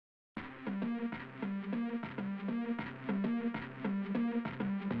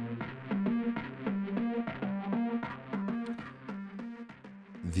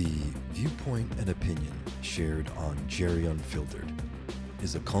viewpoint and opinion shared on Jerry Unfiltered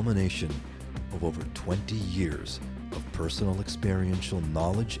is a culmination of over 20 years of personal experiential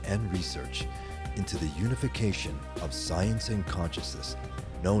knowledge and research into the unification of science and consciousness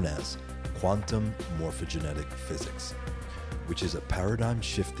known as quantum morphogenetic physics, which is a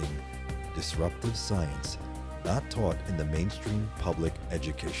paradigm-shifting, disruptive science not taught in the mainstream public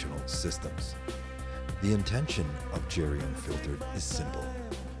educational systems. The intention of Jerry Unfiltered is simple: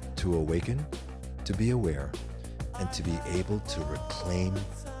 to awaken, to be aware, and to be able to reclaim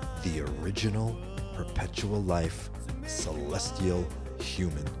the original, perpetual life, celestial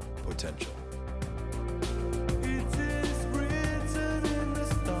human potential.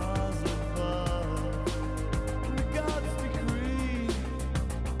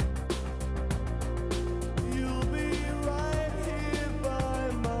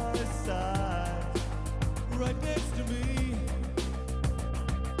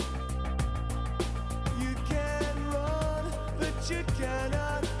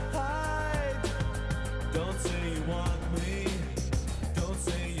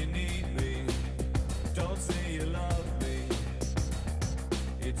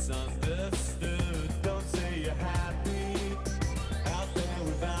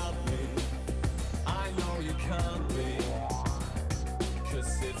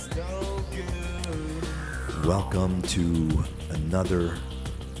 Welcome to another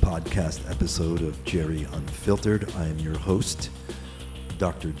podcast episode of Jerry Unfiltered. I am your host,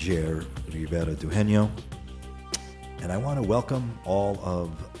 Dr. Jer Rivera Duhenio, and I want to welcome all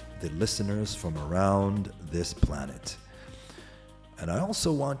of the listeners from around this planet. And I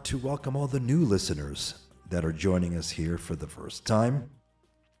also want to welcome all the new listeners that are joining us here for the first time.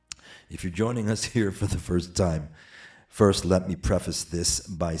 If you're joining us here for the first time, first let me preface this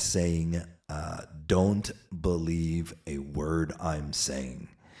by saying, don't believe a word I'm saying.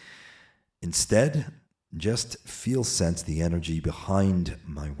 Instead, just sense the energy behind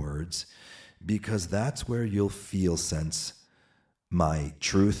my words, because that's where you'll sense my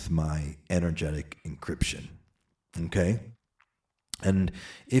truth, my energetic encryption. Okay? And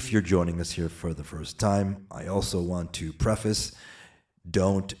if you're joining us here for the first time, I also want to preface,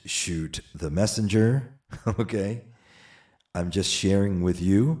 don't shoot the messenger. Okay? I'm just sharing with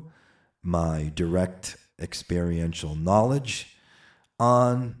you my direct experiential knowledge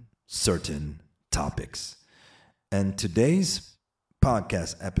on certain topics. And today's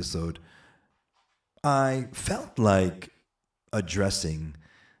podcast episode, I felt like addressing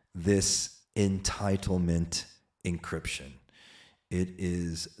this entitlement encryption. It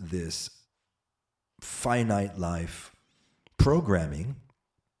is this finite life programming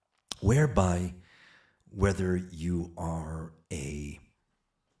whereby whether you are a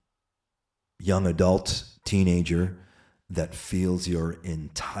young adult, teenager that feels you're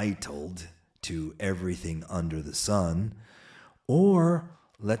entitled to everything under the sun, or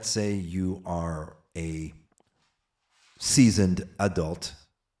let's say you are a seasoned adult,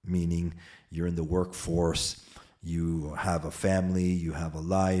 meaning you're in the workforce, you have a family, you have a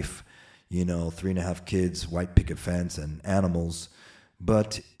life, 3.5 kids, white picket fence, and animals,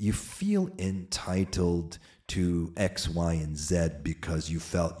 but you feel entitled to X, Y, and Z because you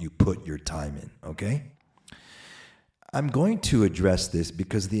felt you put your time in, okay? I'm going to address this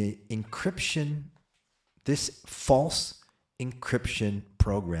because the encryption, this false encryption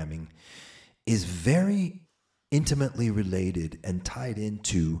programming is very intimately related and tied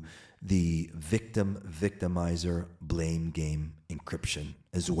into the victim-victimizer blame game encryption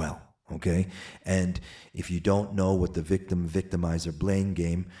as well, okay? And if you don't know what the victim-victimizer blame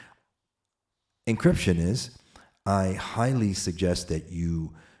game encryption is, I highly suggest that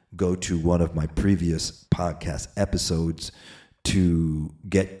you go to one of my previous podcast episodes to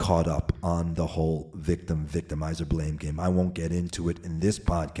get caught up on the whole victim-victimizer blame game. I won't get into it in this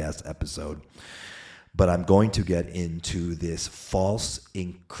podcast episode, but I'm going to get into this false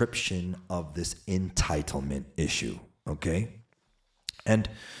encryption of this entitlement issue, okay? And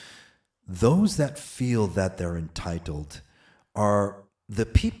those that feel that they're entitled are the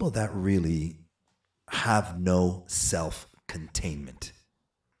people that really have no self-containment.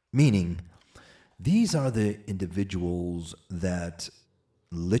 Meaning, these are the individuals that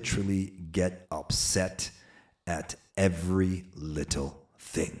literally get upset at every little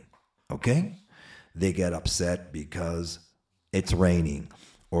thing, okay? They get upset because it's raining,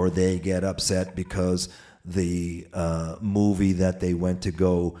 or they get upset because the movie that they went to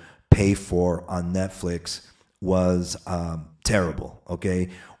go pay for on Netflix was terrible, okay?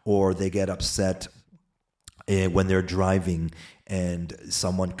 Or they get upset when they're driving and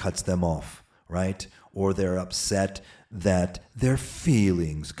someone cuts them off, right? Or they're upset that their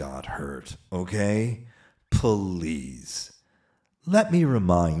feelings got hurt, okay? Please, let me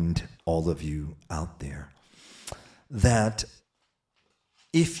remind all of you out there that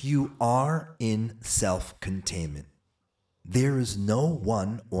if you are in self-containment, there is no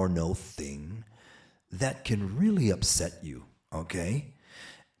one or no thing that can really upset you, okay?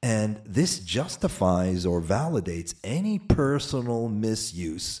 And this justifies or validates any personal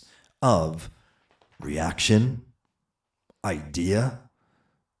misuse of reaction, idea,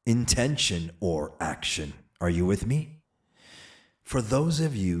 intention, or action. Are you with me? For those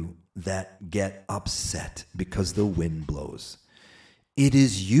of you that get upset because the wind blows, it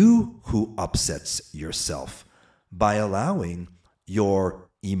is you who upsets yourself by allowing your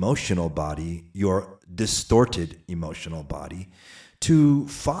emotional body, your distorted emotional body, to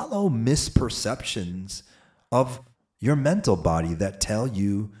follow misperceptions of your mental body that tell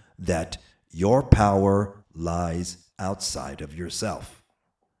you that your power lies outside of yourself.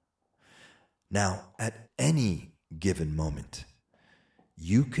 Now, at any given moment,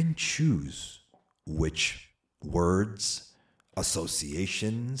 you can choose which words,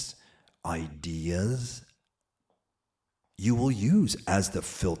 associations, ideas you will use as the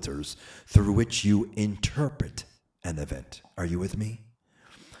filters through which you interpret an event. Are you with me?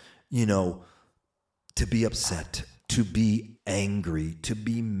 You know, to be upset, to be angry, to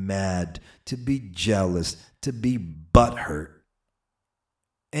be mad, to be jealous, to be butthurt,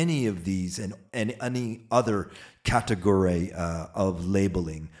 any of these and any other category of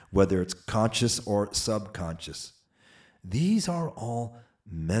labeling, whether it's conscious or subconscious, these are all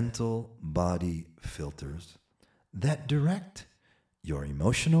mental body filters that direct your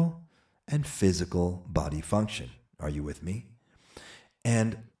emotional and physical body function. Are you with me?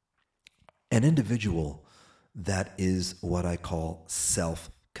 And an individual that is what I call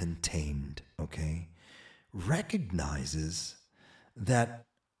self-contained, okay, recognizes that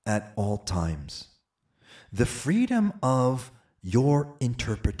at all times the freedom of your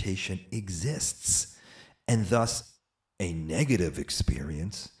interpretation exists, and thus a negative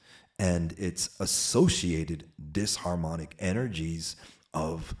experience and its associated disharmonic energies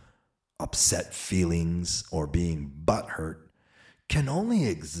of upset feelings or being butthurt can only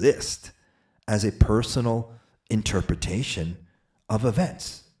exist as a personal interpretation of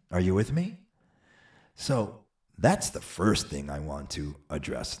events. Are you with me? So that's the first thing I want to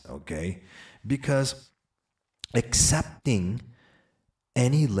address, okay? Because accepting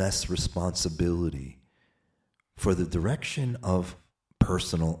any less responsibility for the direction of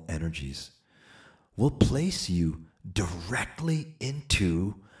personal energies will place you directly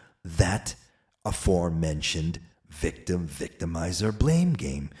into that aforementioned victim-victimizer blame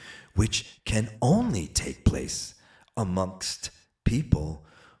game, which can only take place amongst people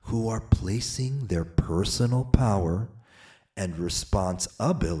who are placing their personal power and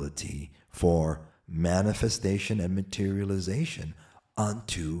responsibility for manifestation and materialization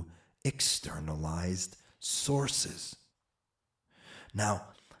onto externalized sources. Now,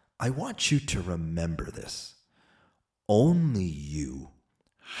 I want you to remember this. Only you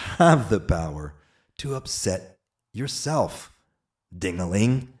have the power to upset yourself,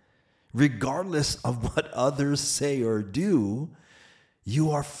 ding-a-ling. Regardless of what others say or do, you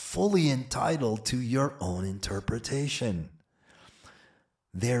are fully entitled to your own interpretation.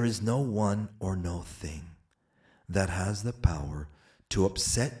 There is no one or no thing that has the power to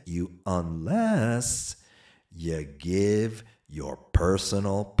upset you unless you give your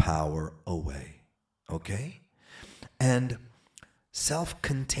personal power away. Okay? And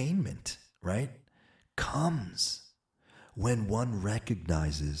self-containment, right, comes when one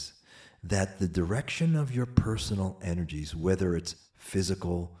recognizes that the direction of your personal energies, whether it's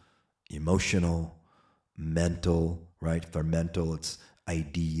physical, emotional, mental, right? For mental, it's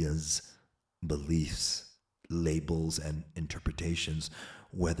ideas, beliefs, labels, and interpretations,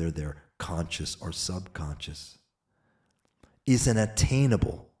 whether they're conscious or subconscious, is an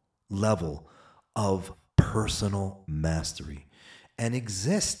attainable level of personal mastery and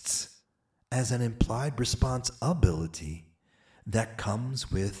exists as an implied responsibility that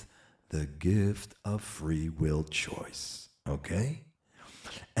comes with the gift of free will choice, okay?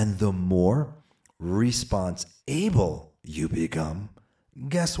 And the more responsible you become,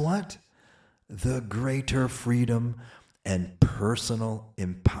 guess what? The greater freedom and personal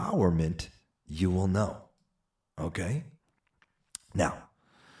empowerment you will know, okay? Now,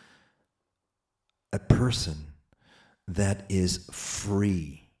 a person that is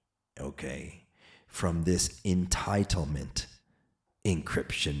free, okay, from this entitlement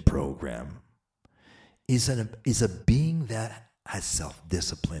encryption program is a being that has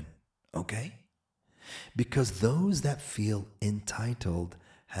self-discipline, okay? Because those that feel entitled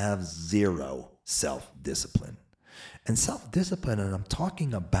have zero self-discipline. And self-discipline, and I'm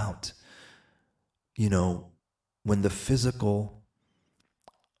talking about, when the physical,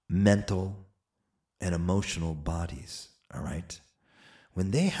 mental, and emotional bodies, all right,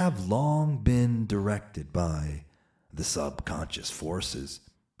 when they have long been directed by the subconscious forces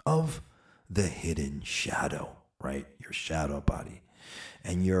of the hidden shadow, right? Your shadow body.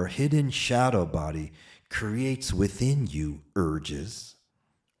 And your hidden shadow body creates within you urges,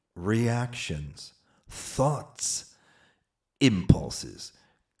 reactions, thoughts, impulses,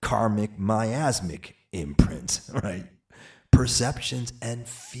 karmic miasmic imprints, right? Perceptions and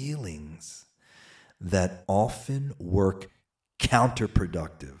feelings that often work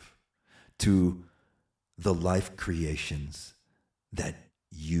counterproductive to the life creations that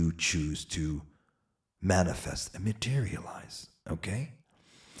you choose to manifest and materialize, okay?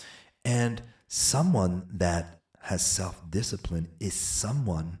 And someone that has self-discipline is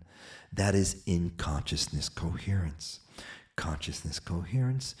someone that is in consciousness coherence. Consciousness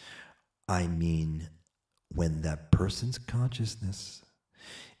coherence, I mean when that person's consciousness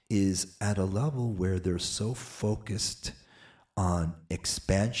is at a level where they're so focused on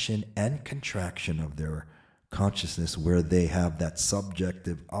expansion and contraction of their consciousness, where they have that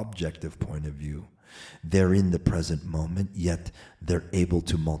subjective, objective point of view. They're in the present moment, yet they're able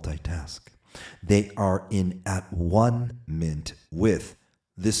to multitask. They are in at one mint with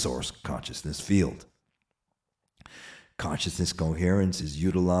the source consciousness field. Consciousness coherence is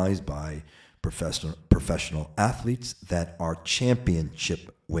utilized by professional athletes that are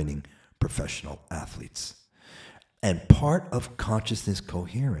championship winning professional athletes. And part of consciousness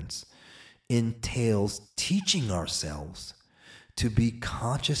coherence entails teaching ourselves to be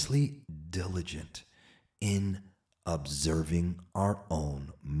consciously diligent in observing our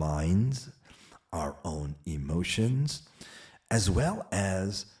own minds, our own emotions, as well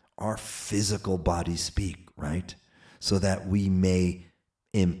as our physical body speak, right? So that we may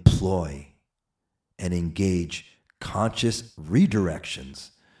employ and engage conscious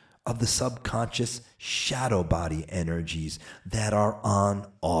redirections of the subconscious shadow body energies that are on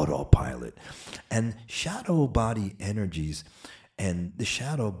autopilot. And shadow body energies and the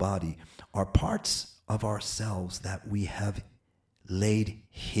shadow body are parts of ourselves that we have laid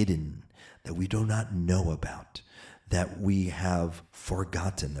hidden, that we do not know about, that we have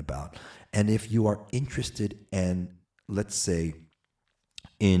forgotten about. And if you are interested in, let's say,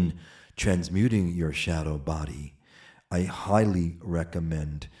 in transmuting your shadow body, I highly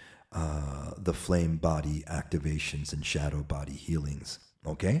recommend the flame body activations and shadow body healings.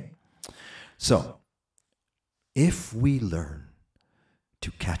 Okay? So, if we learn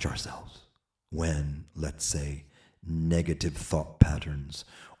to catch ourselves when, let's say, negative thought patterns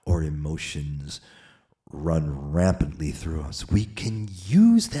or emotions run rampantly through us, we can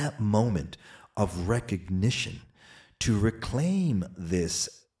use that moment of recognition to reclaim this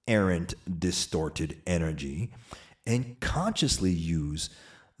errant, distorted energy and consciously use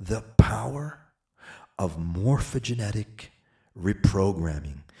the power of morphogenetic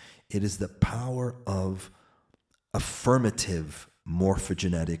reprogramming. It is the power of affirmative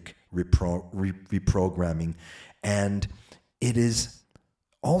morphogenetic reprogramming, and it is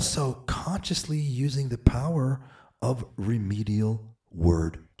also consciously using the power of remedial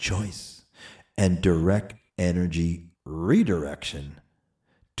word choice and direct energy redirection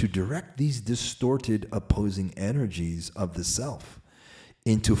to direct these distorted opposing energies of the self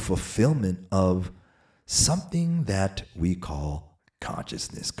into fulfillment of something that we call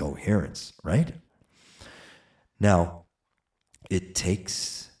consciousness coherence, right? Now, it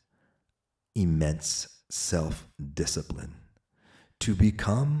takes immense self-discipline to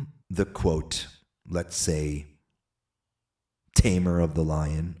become the, quote, let's say, tamer of the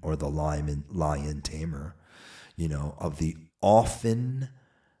lion, or the lion tamer, of the often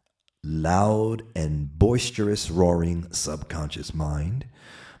loud and boisterous roaring subconscious mind.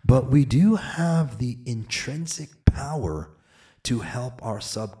 But we do have the intrinsic power to help our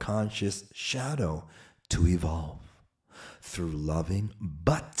subconscious shadow to evolve through loving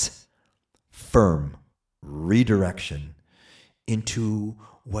but firm redirection into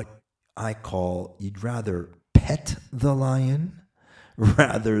what I call, you'd rather pet the lion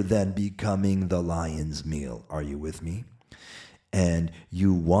rather than becoming the lion's meal. Are you with me? And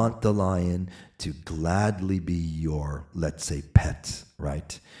you want the lion to gladly be your, let's say, pet,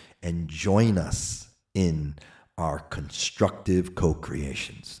 right? And join us in our constructive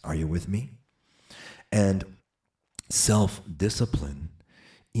co-creations. Are you with me? And self-discipline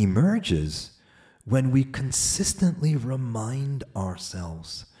emerges when we consistently remind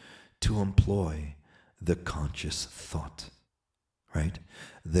ourselves to employ the conscious thought, right?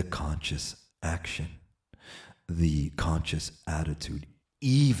 The conscious action, the conscious attitude,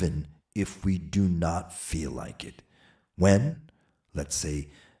 even if we do not feel like it. When, let's say,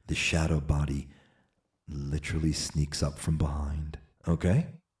 the shadow body literally sneaks up from behind, okay?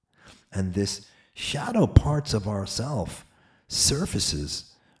 And this shadow parts of ourself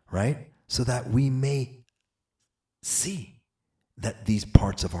surfaces, right? So that we may see that these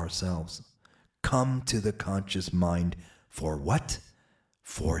parts of ourselves come to the conscious mind for what?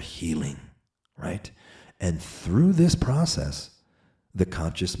 For healing, right? And through this process, the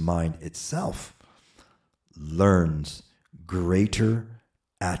conscious mind itself learns greater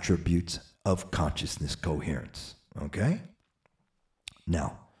attributes of consciousness coherence, okay?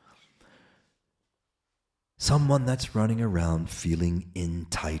 Now, someone that's running around feeling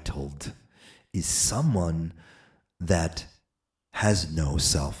entitled is someone that has no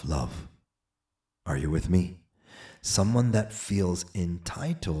self-love. Are you with me? Someone that feels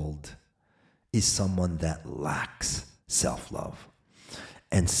entitled is someone that lacks self-love.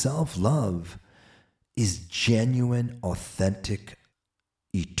 And self-love is genuine, authentic,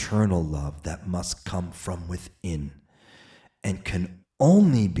 eternal love that must come from within and can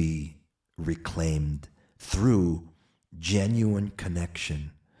only be reclaimed through genuine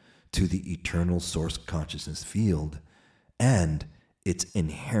connection to the eternal source consciousness field and its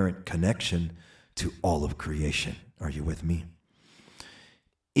inherent connection to all of creation. Are you with me?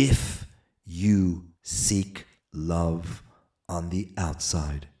 If you seek love on the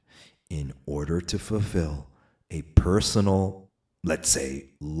outside in order to fulfill a personal, let's say,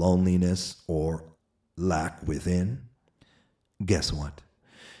 loneliness or lack within, guess what?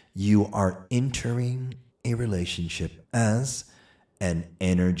 You are entering a relationship as an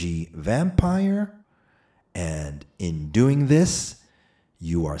energy vampire, and in doing this,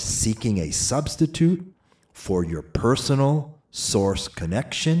 you are seeking a substitute for your personal source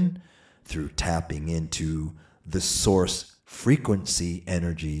connection through tapping into the source frequency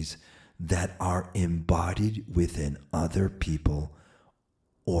energies that are embodied within other people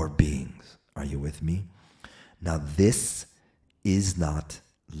or beings. Are you with me? Now, this is not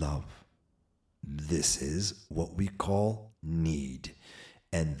love. This is what we call need.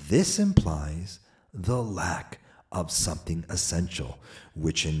 And this implies the lack of something essential,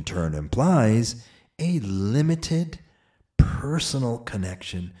 which in turn implies a limited personal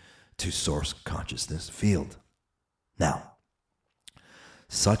connection to source consciousness field. Now,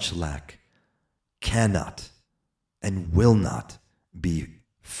 such lack cannot and will not be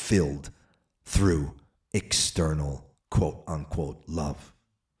filled through external quote unquote love.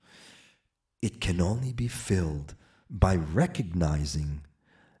 It can only be filled by recognizing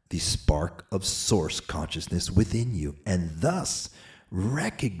the spark of source consciousness within you, and thus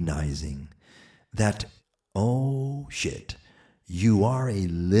recognizing that, oh shit, you are a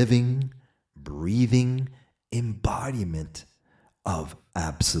living, breathing embodiment of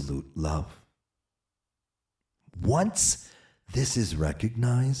absolute love. Once this is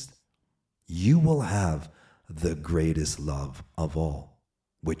recognized, you will have the greatest love of all,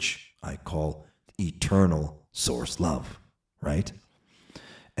 which I call eternal source love, right?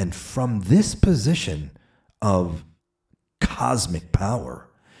 And from this position of cosmic power,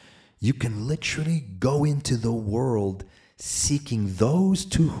 you can literally go into the world seeking those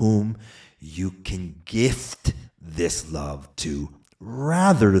to whom you can gift this love to,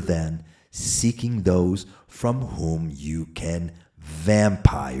 rather than seeking those from whom you can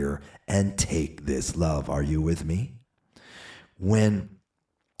vampire and take this love. Are you with me? When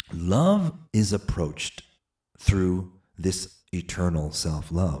love is approached through this eternal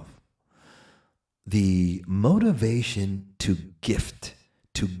self-love, the motivation to gift,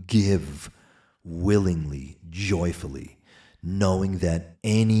 to give willingly, joyfully, knowing that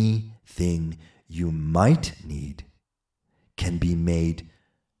anything you might need can be made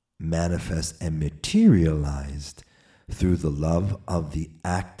manifest and materialized through the love of the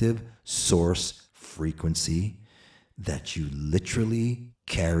active source frequency that you literally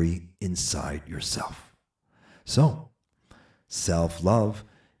carry inside yourself. So, self-love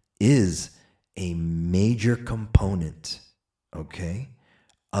is a major component, okay,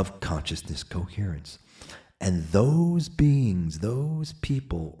 of consciousness coherence. And those beings, those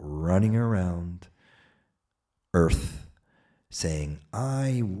people running around Earth saying,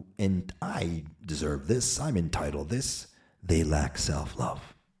 I deserve this, I'm entitled this, they lack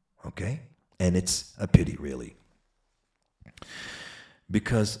self-love, okay? And it's a pity, really.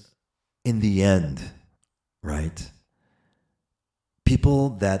 Because in the end, right, people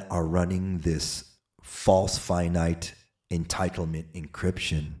that are running this false finite entitlement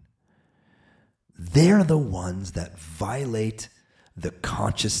encryption, they're the ones that violate the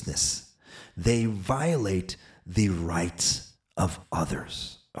consciousness. They violate the rights of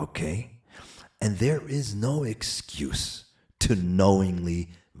others, okay? And there is no excuse to knowingly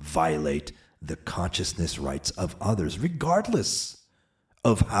violate the consciousness rights of others, regardless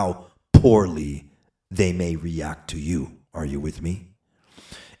of how poorly they may react to you. Are you with me?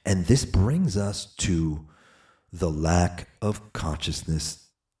 And this brings us to the lack of consciousness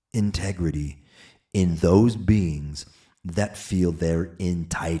integrity in those beings that feel they're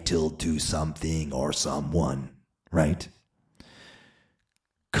entitled to something or someone, right?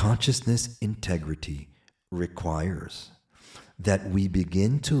 Consciousness integrity requires that we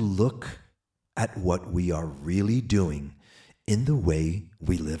begin to look at what we are really doing in the way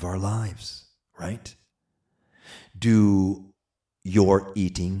we live our lives, right? Do your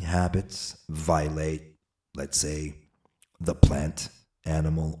eating habits violate, let's say, the plant,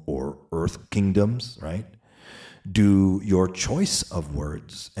 animal, or earth kingdoms, right? Do your choice of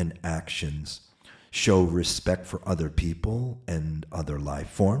words and actions show respect for other people and other life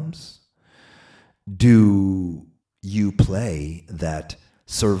forms? Do you play that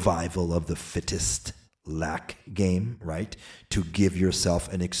survival of the fittest lack game, right? To give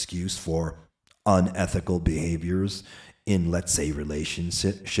yourself an excuse for unethical behaviors in, let's say,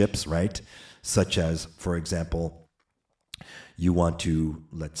 relationships, right? Such as, for example, you want to,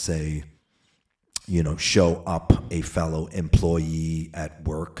 let's say, show up a fellow employee at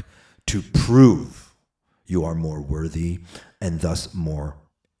work to prove you are more worthy and thus more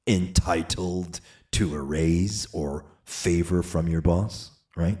entitled to a raise or favor from your boss,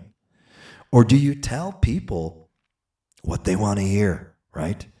 right? Or do you tell people what they want to hear,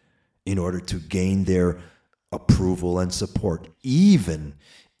 right? In order to gain their approval and support, even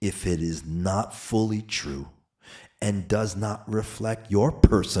if it is not fully true and does not reflect your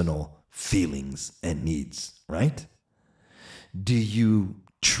personal feelings and needs, right? Do you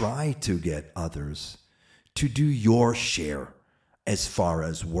try to get others to do your share as far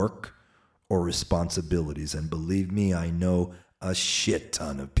as work or responsibilities? And believe me, I know a shit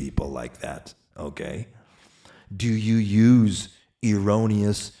ton of people like that, okay? Do you use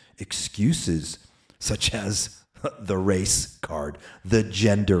erroneous excuses such as the race card, the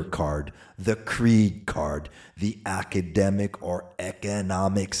gender card, the creed card, the academic or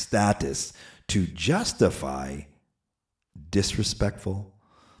economic status to justify disrespectful,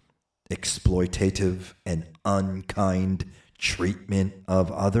 exploitative, and unkind treatment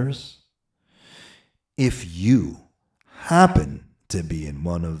of others? If you happen to be in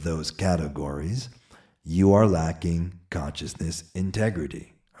one of those categories, you are lacking consciousness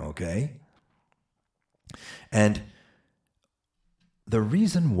integrity, okay? And the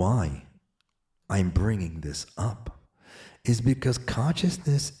reason why I'm bringing this up is because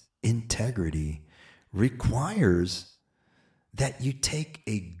consciousness integrity requires that you take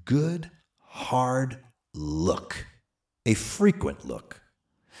a good, hard look, a frequent look,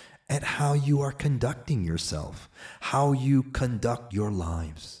 at how you are conducting yourself, how you conduct your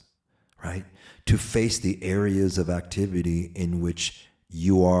lives, right? To face the areas of activity in which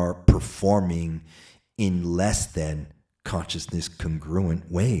you are performing in less than consciousness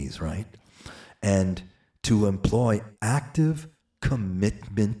congruent ways, right? And to employ active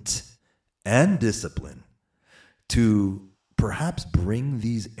commitment and discipline to perhaps bring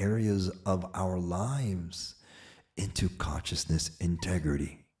these areas of our lives into consciousness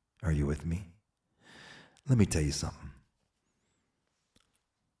integrity. Are you with me? Let me tell you something.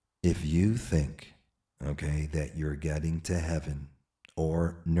 If you think, okay, that you're getting to heaven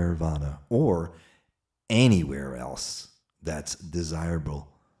or nirvana or anywhere else that's desirable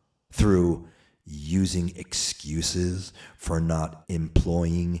through using excuses for not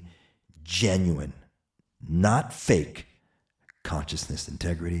employing genuine, not fake consciousness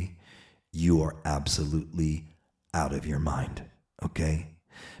integrity, you are absolutely out of your mind, okay?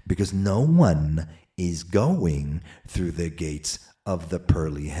 Because no one is going through the gates of the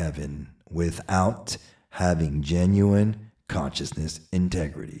pearly heaven without having genuine consciousness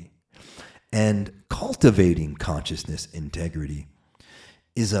integrity. And cultivating consciousness integrity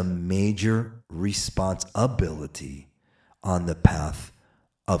is a major responsibility on the path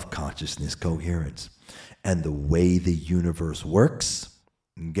of consciousness coherence. And the way the universe works,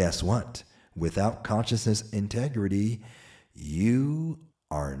 guess what? Without consciousness integrity, you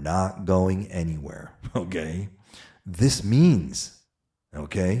are not going anywhere, okay? This means,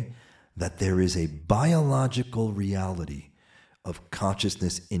 okay, that there is a biological reality of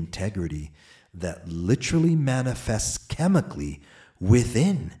consciousness integrity that literally manifests chemically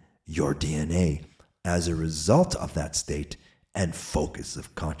within your DNA as a result of that state and focus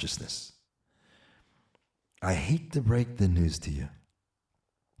of consciousness. I hate to break the news to you,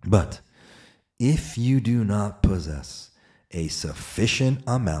 but if you do not possess a sufficient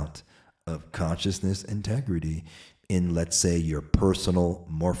amount of consciousness integrity in, let's say, your personal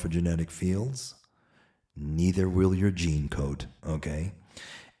morphogenetic fields, neither will your gene code, okay?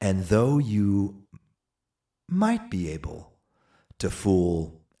 And though you might be able to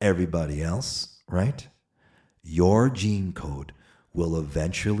fool everybody else, right? Your gene code will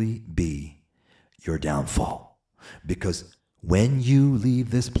eventually be your downfall. Because when you leave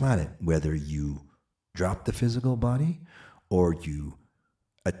this planet, whether you drop the physical body or you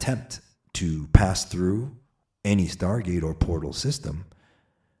attempt to pass through any Stargate or portal system,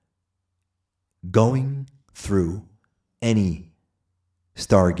 going through any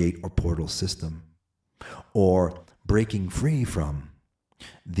Stargate or portal system or breaking free from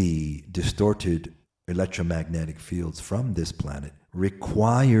the distorted electromagnetic fields from this planet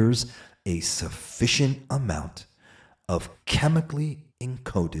requires a sufficient amount of chemically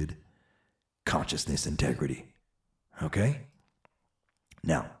encoded consciousness integrity. Okay?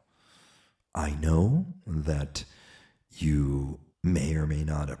 Now, I know that you may or may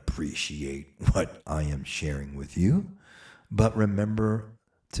not appreciate what I am sharing with you, but remember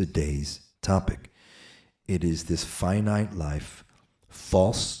today's topic. It is this finite life,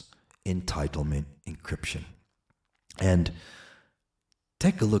 false entitlement encryption. And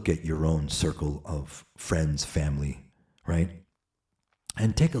take a look at your own circle of friends, family, right?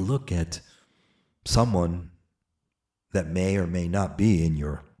 And take a look at someone that may or may not be in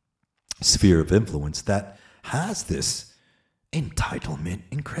your sphere of influence that has this entitlement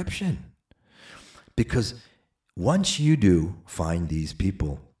encryption. Because once you do find these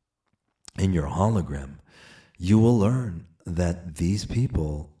people in your hologram, you will learn that these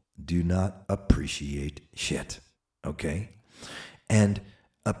people do not appreciate shit, okay? And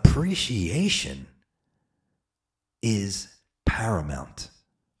appreciation is paramount,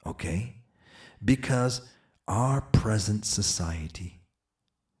 okay? Because our present society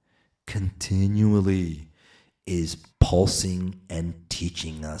continually is pulsing and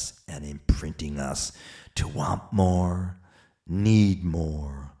teaching us and imprinting us to want more, need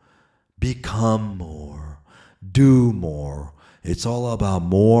more, become more, do more. It's all about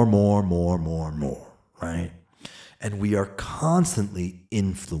more, right? And we are constantly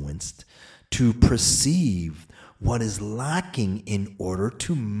influenced to perceive what is lacking in order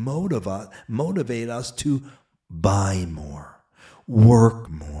to motivate us to buy more, work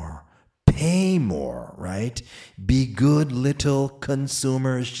more, pay more, right? Be good little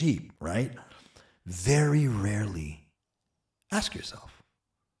consumer sheep, right? Very rarely, ask yourself,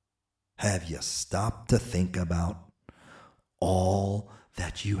 have you stopped to think about all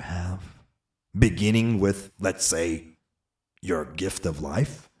that you have? Beginning with, let's say, your gift of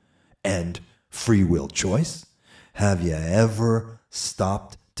life and free will choice. Have you ever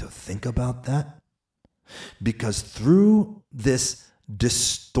stopped to think about that? Because through this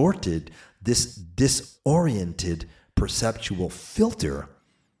distorted, this disoriented perceptual filter,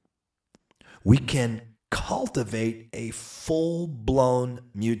 we can cultivate a full-blown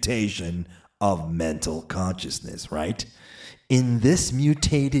mutation of mental consciousness, right? In this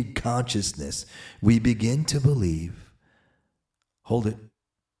mutated consciousness, we begin to believe, hold it,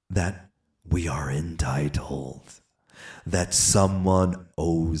 that we are entitled, that someone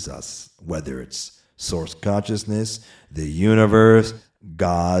owes us, whether it's source consciousness, the universe,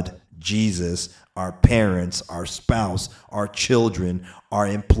 God, Jesus, our parents, our spouse, our children, our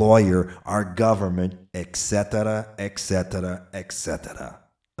employer, our government, etc., etc., etc.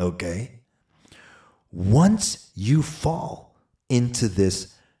 Okay? Once you fall into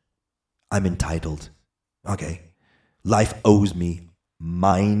this, I'm entitled, okay, life owes me,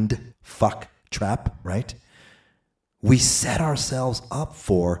 mind fuck trap, right? We set ourselves up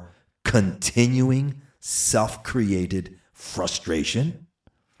for continuing self-created frustration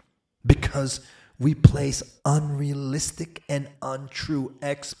because we place unrealistic and untrue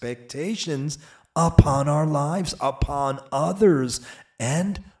expectations upon our lives, upon others,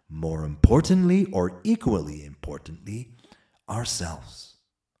 and more importantly, or equally importantly, ourselves,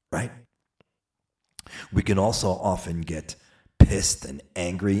 right? We can also often get pissed and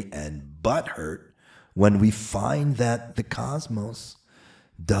angry and butthurt when we find that the cosmos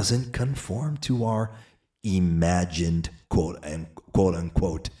doesn't conform to our imagined quote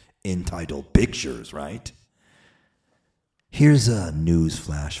unquote entitled pictures, right? Here's a news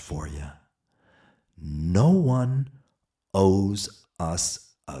flash for you. No one owes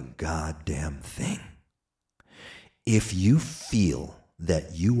us a goddamn thing. If you feel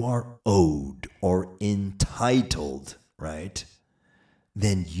that you are owed or entitled, right,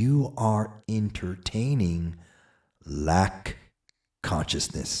 then you are entertaining lack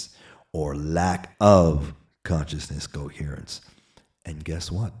consciousness or lack of consciousness coherence. And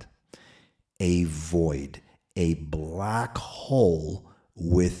guess what? A void, a black hole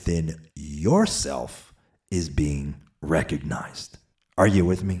within yourself is being recognized. Are you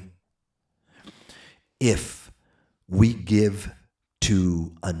with me? If we give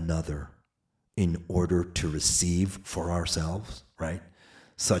to another in order to receive for ourselves, right?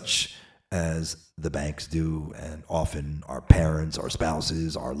 Such as the banks do, and often our parents, our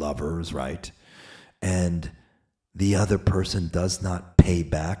spouses, our lovers, right? And the other person does not pay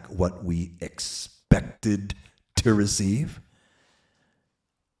back what we expected to receive,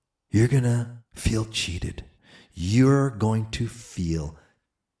 you're going to feel cheated. You're going to feel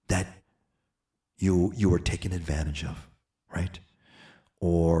that you were taken advantage of, right?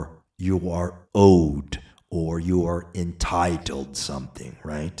 Or you are owed, or you are entitled something,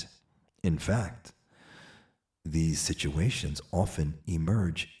 right? In fact, these situations often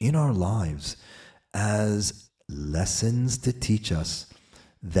emerge in our lives as lessons to teach us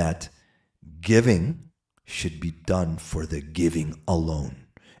that giving should be done for the giving alone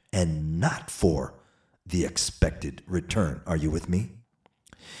and not for the expected return. Are you with me?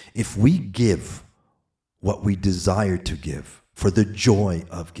 If we give what we desire to give for the joy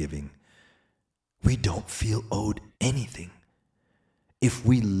of giving, we don't feel owed anything. If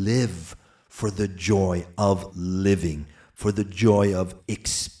we live for the joy of living, for the joy of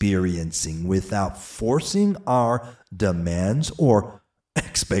experiencing without forcing our demands or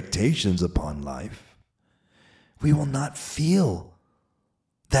expectations upon life, we will not feel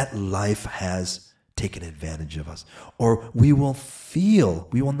that life has taken advantage of us. Or we will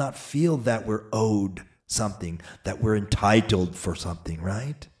not feel that we're owed something, that we're entitled for something,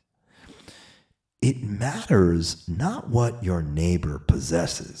 right? It matters not what your neighbor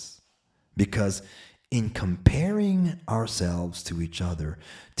possesses, because in comparing ourselves to each other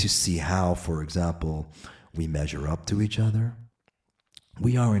to see how, for example, we measure up to each other,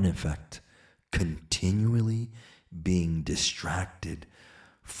 we are in effect continually being distracted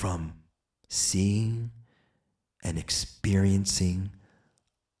from seeing and experiencing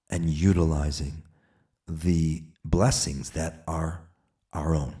and utilizing the blessings that are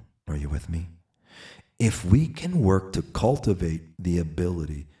our own. Are you with me? If we can work to cultivate the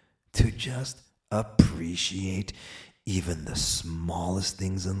ability to just appreciate even the smallest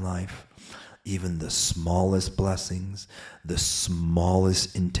things in life, even the smallest blessings, the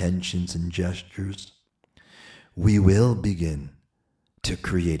smallest intentions and gestures, we will begin to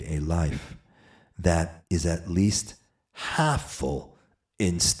create a life that is at least half full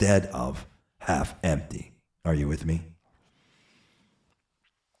instead of half empty. Are you with me?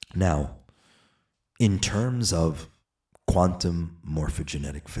 Now, in terms of quantum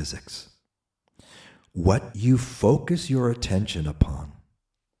morphogenetic physics, what you focus your attention upon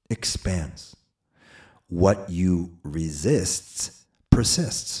expands. What you resist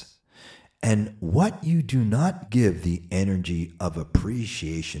persists. And what you do not give the energy of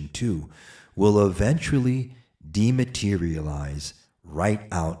appreciation to will eventually dematerialize right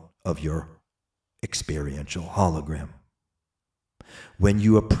out of your experiential hologram. When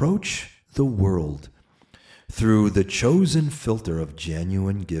you approach the world through the chosen filter of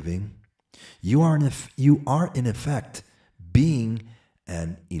genuine giving, you are in effect being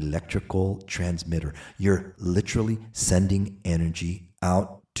an electrical transmitter. You're literally sending energy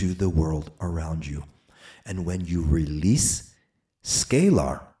out to the world around you. And when you release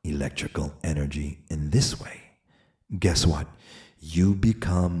scalar electrical energy in this way, guess what? You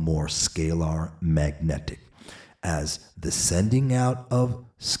become more scalar magnetic, as the sending out of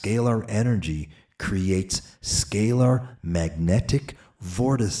scalar energy creates scalar magnetic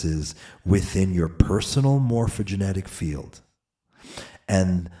vortices within your personal morphogenetic field.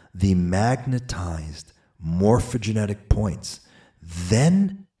 And the magnetized morphogenetic points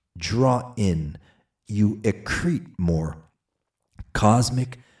then draw in, you accrete more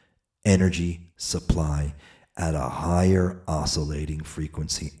cosmic energy supply at a higher oscillating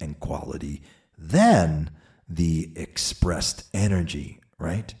frequency and quality than the expressed energy,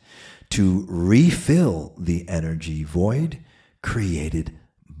 right? To refill the energy void created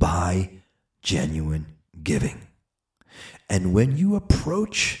by genuine giving. And when you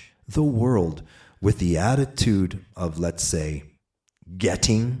approach the world with the attitude of, let's say,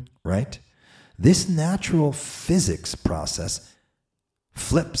 getting, right? This natural physics process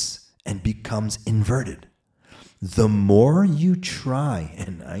flips and becomes inverted. The more you try,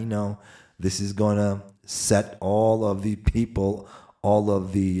 and I know this is going to set all of the people all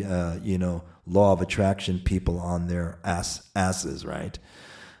of the, law of attraction people on their asses, right?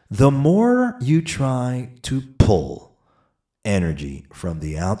 The more you try to pull energy from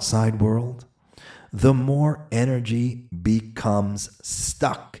the outside world, the more energy becomes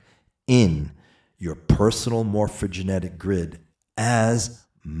stuck in your personal morphogenetic grid as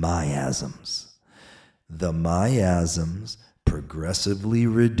miasms. The miasms progressively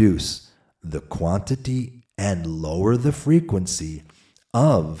reduce the quantity and lower the frequency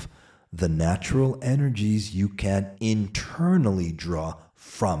of the natural energies you can internally draw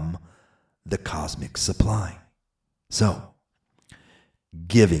from the cosmic supply. So,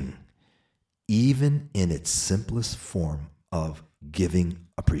 giving, even in its simplest form of giving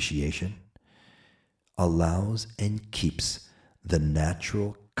appreciation, allows and keeps the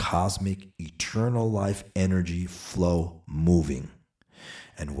natural cosmic eternal life energy flow moving.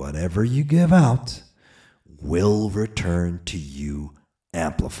 And whatever you give out will return to you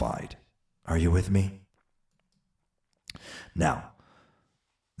amplified. Are you with me? Now,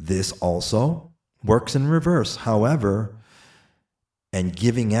 this also works in reverse. However, and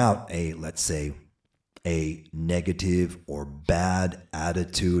giving out let's say, a negative or bad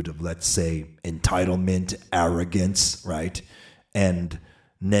attitude of, let's say, entitlement, arrogance, right? And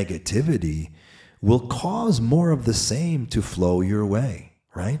negativity will cause more of the same to flow your way,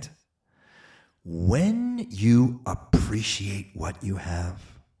 right? When you appreciate what you have,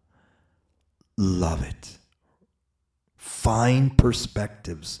 love it. Find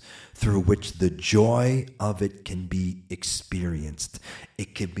perspectives through which the joy of it can be experienced.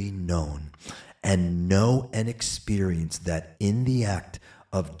 It can be known. And know and experience that in the act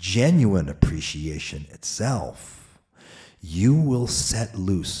of genuine appreciation itself, you will set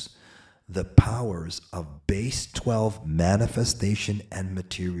loose the powers of base 12 manifestation and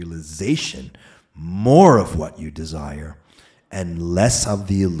materialization, more of what you desire and less of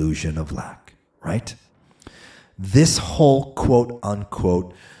the illusion of lack, right? This whole quote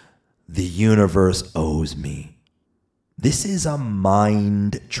unquote, the universe owes me. This is a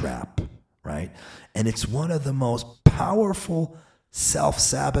mind trap, right? And it's one of the most powerful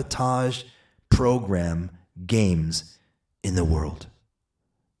self-sabotage program games in the world.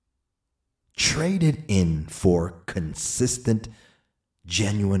 Trade it in for consistent,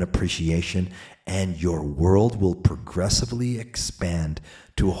 genuine appreciation, and your world will progressively expand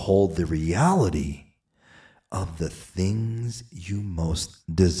to hold the reality of the things you most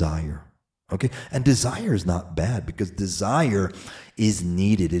desire. Okay? And desire is not bad, because desire is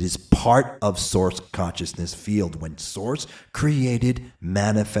needed. It is part of source consciousness field. When source created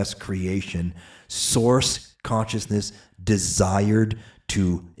manifest creation, source consciousness desired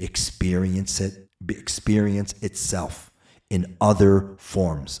to experience itself in other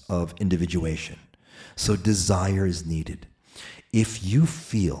forms of individuation. So desire is needed. If you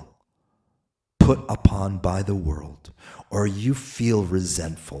feel put upon by the world, or you feel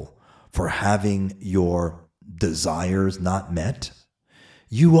resentful for having your desires not met,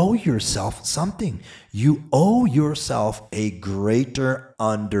 you owe yourself something. You owe yourself a greater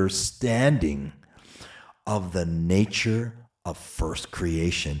understanding of the nature of first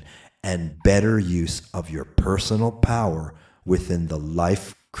creation and better use of your personal power within the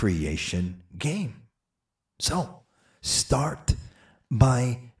life creation game. So, start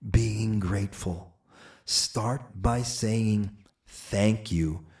by being grateful. Start by saying thank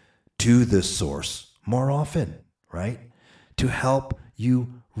you to the source more often, right? To help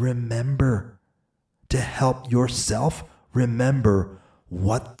you remember, to help yourself remember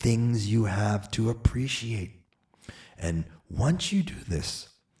what things you have to appreciate. And once you do this,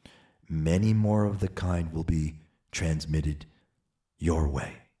 many more of the kind will be transmitted your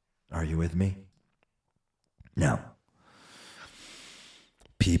way. Are you with me? Now,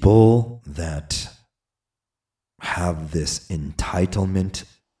 people that have this entitlement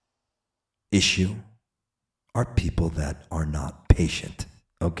issue are people that are not patient,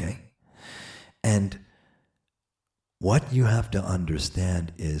 okay? And what you have to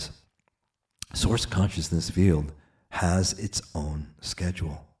understand is source consciousness field has its own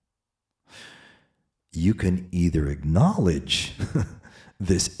schedule. You can either acknowledge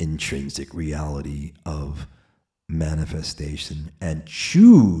this intrinsic reality of manifestation and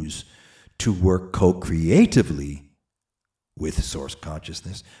choose to work co-creatively with source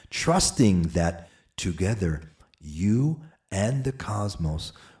consciousness, trusting that together you and the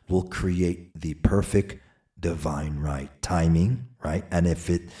cosmos will create the perfect divine right timing, right? And if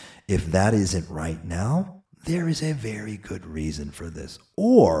that isn't right now, there is a very good reason for this.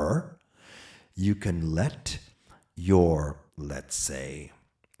 Or you can let your, let's say,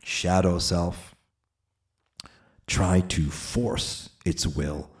 shadow self try to force its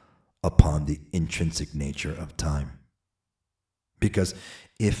will upon the intrinsic nature of time. Because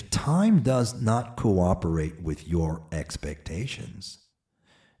if time does not cooperate with your expectations,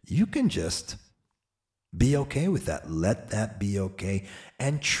 you can just be okay with that. Let that be okay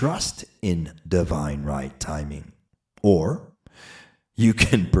and trust in divine right timing. Or you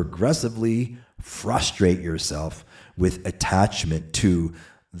can progressively frustrate yourself with attachment to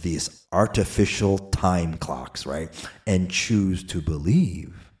these artificial time clocks, right? And choose to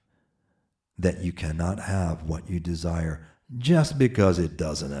believe that you cannot have what you desire just because it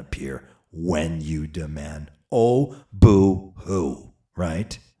doesn't appear when you demand. Oh, boo-hoo,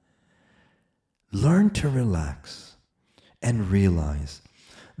 right? Learn to relax and realize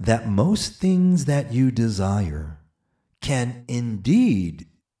that most things that you desire can indeed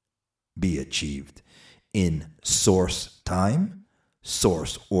be achieved in source time,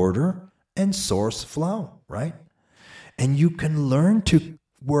 source order, and source flow, right? And you can learn to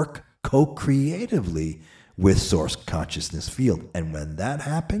work co-creatively with source consciousness field. And when that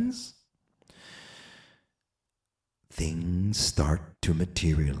happens, things start to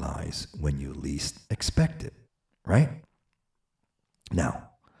materialize when you least expect it, right? Now,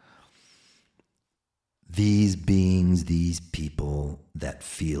 these beings, these people that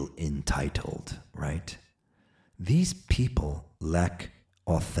feel entitled, right? These people lack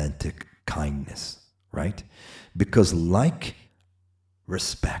authentic kindness, right? Because like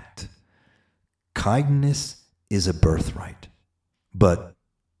respect, kindness is a birthright, but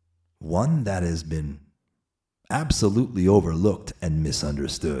one that has been absolutely overlooked and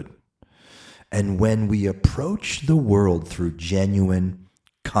misunderstood. And when we approach the world through genuine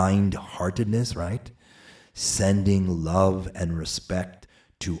kind-heartedness, right? Sending love and respect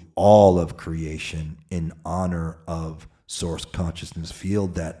to all of creation in honor of source consciousness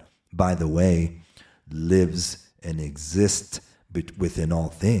field that, by the way, lives and exists within all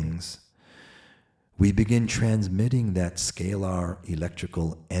things, we begin transmitting that scalar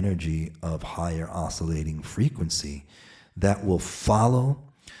electrical energy of higher oscillating frequency that will follow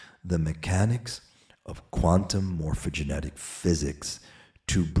the mechanics of quantum morphogenetic physics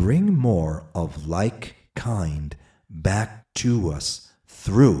to bring more of like kind back to us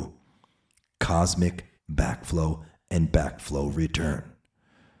through cosmic backflow and backflow return.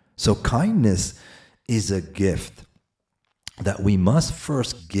 So kindness is a gift that we must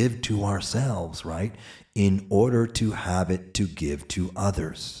first give to ourselves, right? In order to have it to give to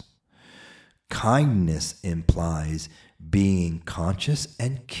others. Kindness implies being conscious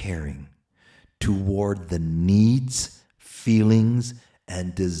and caring toward the needs, feelings,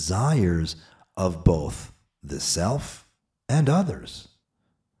 and desires of both the self and others.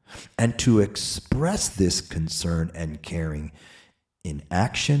 And to express this concern and caring in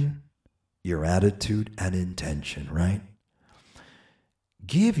action, your attitude and intention, right?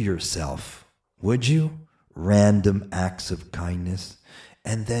 Give yourself, would you, random acts of kindness,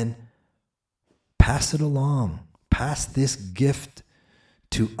 and then pass it along. Pass this gift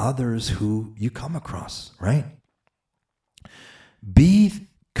to others who you come across, right? Be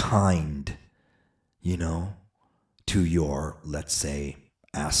kind, to your, let's say,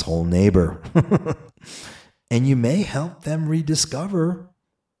 asshole neighbor. And you may help them rediscover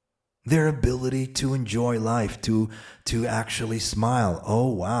their ability to enjoy life, to actually smile. Oh,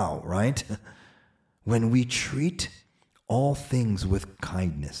 wow, right? When we treat all things with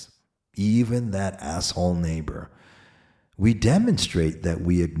kindness, even that asshole neighbor, we demonstrate that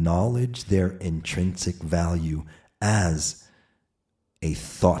we acknowledge their intrinsic value as a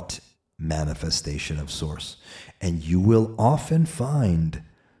thought manifestation of source. And you will often find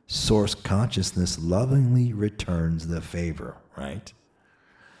source consciousness lovingly returns the favor, right?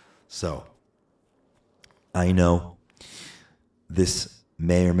 So, I know this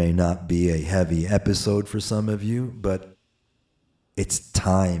may or may not be a heavy episode for some of you, but it's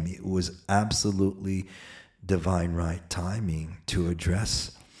time. It was absolutely divine right timing to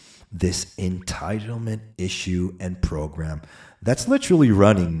address this entitlement issue and program that's literally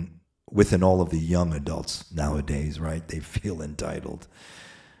running within all of the young adults nowadays, right? They feel entitled.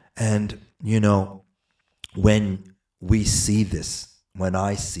 And, when we see this, when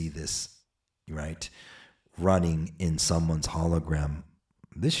I see this, right, running in someone's hologram,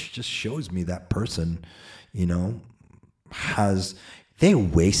 this just shows me that person, they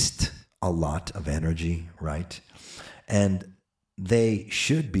waste a lot of energy, right? And they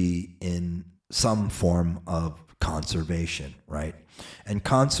should be in some form of conservation, right? And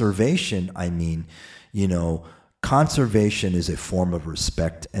conservation, conservation is a form of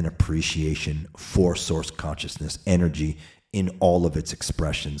respect and appreciation for source consciousness energy in all of its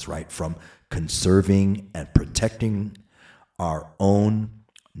expressions, right? From conserving and protecting our own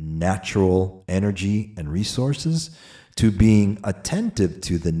natural energy and resources, to being attentive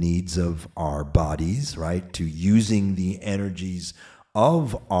to the needs of our bodies, right? To using the energies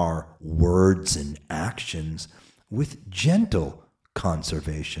of our words and actions with gentle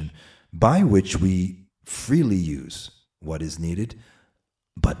conservation, by which we freely use what is needed,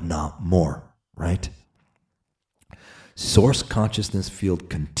 but not more, right? Source consciousness field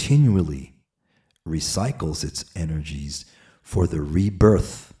continually recycles its energies for the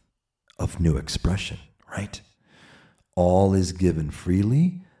rebirth of new expression, right? All is given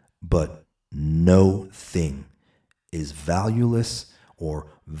freely, but no thing is valueless or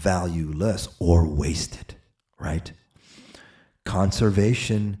wasted, right?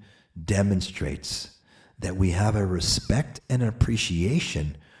 Conservation demonstrates that we have a respect and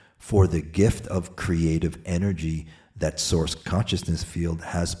appreciation for the gift of creative energy that Source Consciousness Field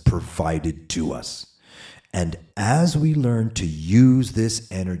has provided to us. And as we learn to use this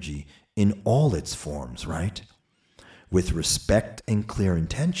energy in all its forms, right, with respect and clear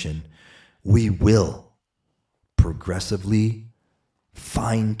intention, we will progressively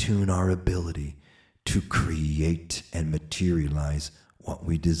fine-tune our ability to create and materialize what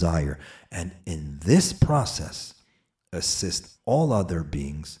we desire. And in this process, assist all other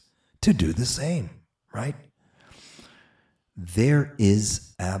beings to do the same, right? There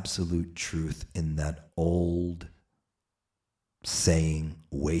is absolute truth in that old saying,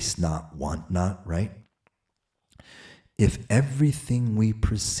 waste not, want not, right? If everything we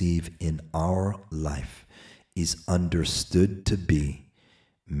perceive in our life is understood to be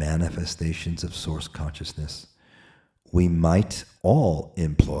manifestations of Source consciousness, we might all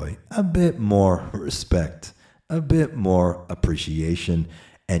employ a bit more respect, a bit more appreciation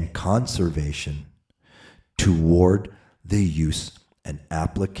and conservation toward the use and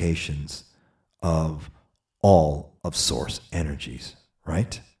applications of all of Source energies,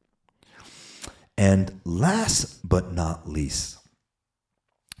 right? And last but not least,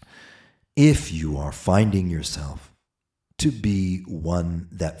 if you are finding yourself to be one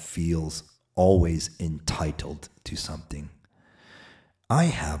that feels always entitled to something, I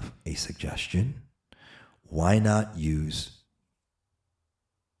have a suggestion. Why not use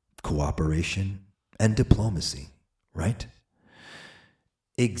cooperation and diplomacy, right?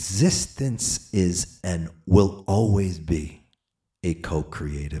 Existence is and will always be a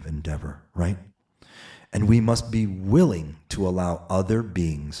co-creative endeavor, right? And we must be willing to allow other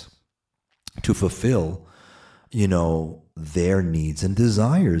beings to fulfill, their needs and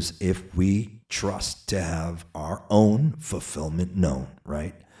desires if we trust to have our own fulfillment known,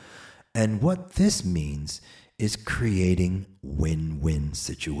 right? And what this means is creating win-win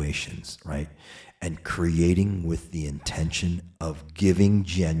situations, right? And creating with the intention of giving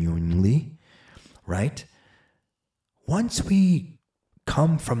genuinely, right? Once we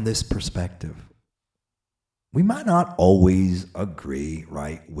come from this perspective, we might not always agree,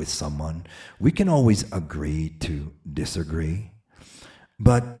 right, with someone. We can always agree to disagree.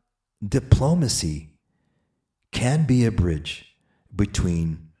 But diplomacy can be a bridge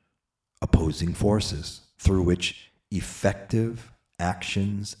between opposing forces through which effective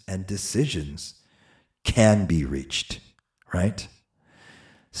actions and decisions can be reached, right?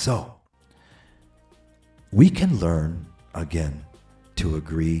 So, we can learn, again, to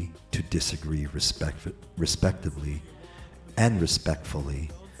agree to disagree respectively and respectfully,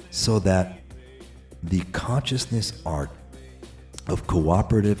 so that the consciousness art of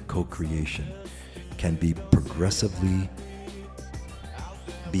cooperative co-creation can be progressively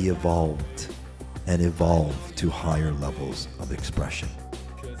be evolved and evolve to higher levels of expression.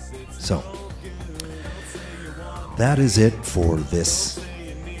 So, that is it for this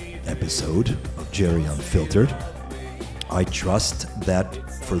episode of Jerry Unfiltered. I trust that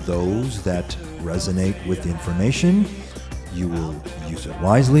for those that resonate with the information, you will use it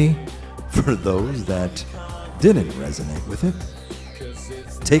wisely. For those that didn't resonate with it,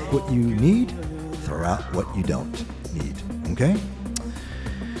 take what you need, throw out what you don't need. Okay?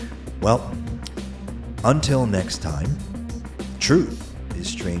 Well, until next time, truth is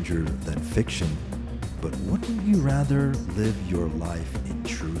stranger than fiction, but wouldn't you rather live your life in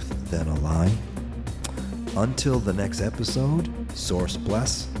truth than a lie? Until the next episode, Source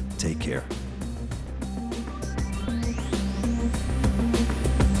bless. Take care.